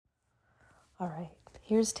All right,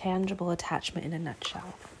 here's tangible attachment in a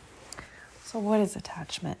nutshell. So what is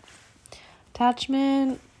attachment?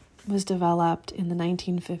 Attachment was developed in the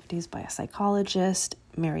 1950s by a psychologist,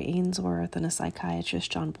 Mary Ainsworth, and a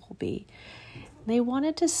psychiatrist, John Bowlby. They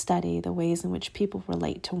wanted to study the ways in which people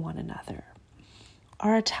relate to one another.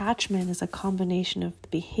 Our attachment is a combination of the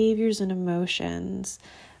behaviors and emotions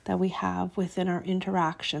that we have within our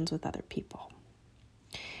interactions with other people.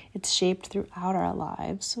 It's shaped throughout our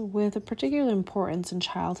lives with a particular importance in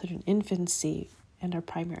childhood and infancy and our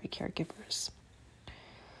primary caregivers.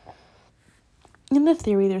 In the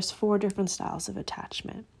theory, there's 4 different styles of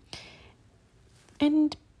attachment.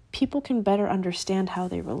 And people can better understand how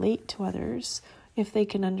they relate to others if they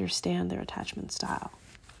can understand their attachment style.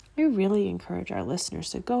 I really encourage our listeners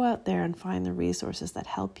to go out there and find the resources that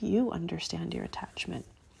help you understand your attachment.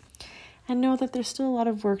 And know that there's still a lot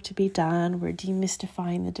of work to be done. We're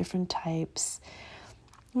demystifying the different types.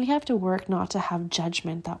 We have to work not to have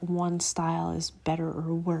judgment that one style is better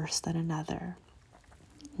or worse than another.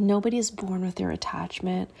 Nobody is born with their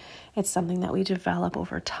attachment. It's something that we develop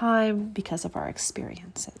over time because of our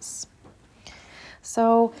experiences.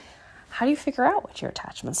 So, how do you figure out what your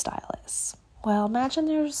attachment style is? Well, imagine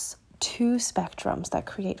there's 2 spectrums that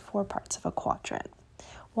create 4 parts of a quadrant.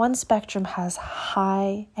 One spectrum has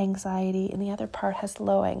high anxiety and the other part has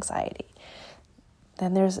low anxiety.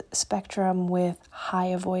 Then there's a spectrum with high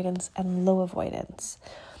avoidance and low avoidance.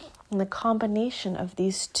 And the combination of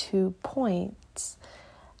these 2 points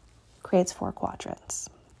creates 4 quadrants.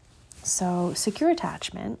 So secure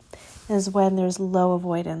attachment is when there's low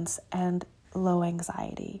avoidance and low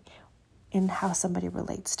anxiety in how somebody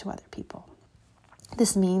relates to other people.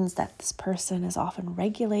 This means that this person is often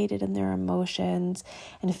regulated in their emotions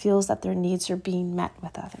and feels that their needs are being met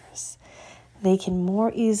with others. They can more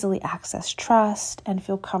easily access trust and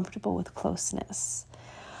feel comfortable with closeness.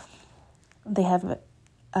 They have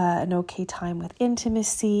an okay time with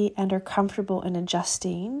intimacy and are comfortable in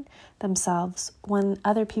adjusting themselves when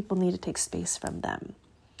other people need to take space from them.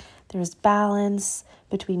 There's balance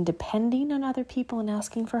between depending on other people and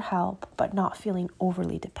asking for help, but not feeling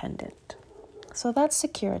overly dependent. So that's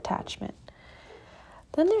secure attachment.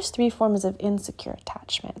 Then there's 3 forms of insecure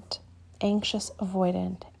attachment: anxious,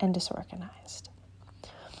 avoidant, and disorganized.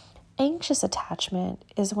 Anxious attachment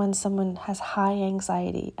is when someone has high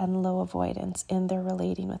anxiety and low avoidance in their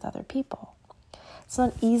relating with other people. It's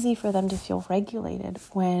not easy for them to feel regulated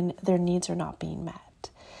when their needs are not being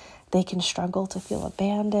met. They can struggle to feel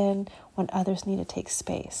abandoned when others need to take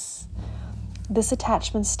space. This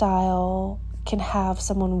attachment style can have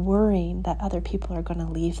someone worrying that other people are going to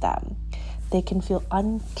leave them. They can feel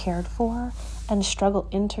uncared for and struggle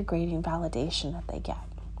integrating validation that they get.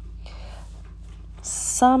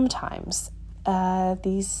 Sometimes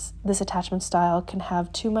this attachment style can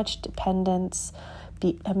have too much dependence,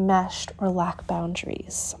 be enmeshed, or lack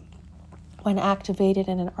boundaries. When activated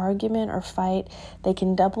in an argument or fight, they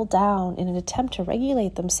can double down in an attempt to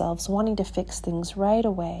regulate themselves, wanting to fix things right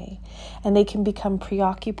away, and they can become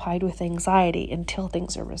preoccupied with anxiety until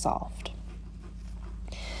things are resolved.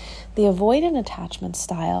 The avoidant attachment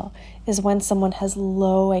style is when someone has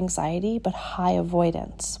low anxiety but high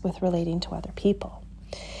avoidance with relating to other people.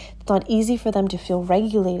 It's not easy for them to feel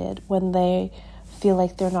regulated when they feel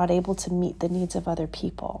like they're not able to meet the needs of other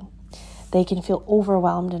people. They can feel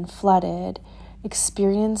overwhelmed and flooded,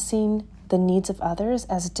 experiencing the needs of others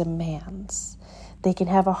as demands. They can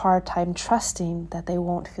have a hard time trusting that they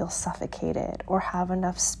won't feel suffocated or have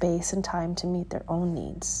enough space and time to meet their own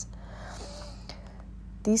needs.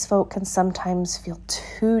 These folk can sometimes feel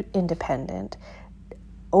too independent,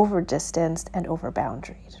 over-distanced, and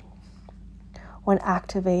over-boundaried. When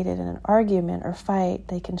activated in an argument or fight,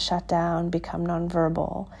 they can shut down, become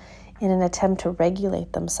nonverbal, in an attempt to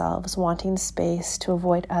regulate themselves, wanting space to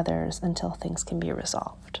avoid others until things can be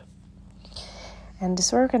resolved. And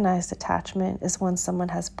disorganized attachment is when someone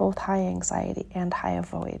has both high anxiety and high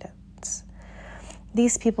avoidance.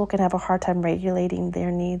 These people can have a hard time regulating their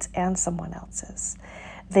needs and someone else's.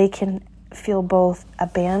 They can feel both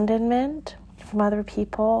abandonment from other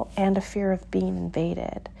people and a fear of being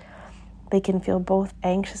invaded. They can feel both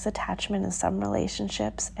anxious attachment in some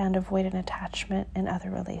relationships and avoidant attachment in other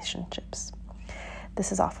relationships.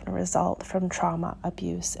 This is often a result from trauma,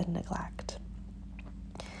 abuse, and neglect.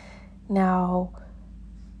 Now,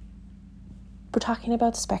 we're talking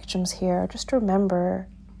about spectrums here. Just remember,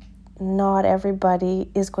 not everybody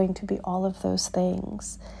is going to be all of those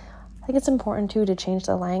things. I think it's important, too, to change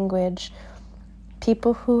the language.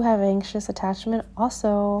 People who have anxious attachment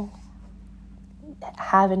also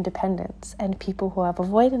have independence, and people who have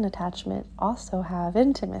avoidant attachment also have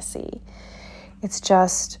intimacy. It's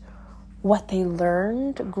just what they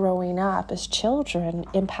learned growing up as children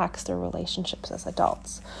impacts their relationships as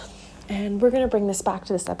adults. And we're going to bring this back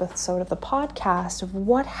to this episode of the podcast of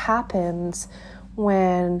what happens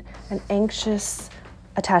when an anxious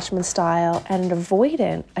attachment style and an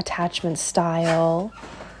avoidant attachment style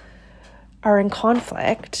are in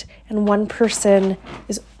conflict, and one person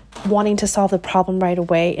is wanting to solve the problem right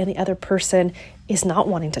away and the other person is not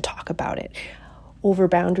wanting to talk about it, over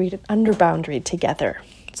boundaried and under boundaried together.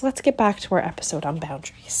 So let's get back to our episode on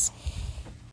boundaries.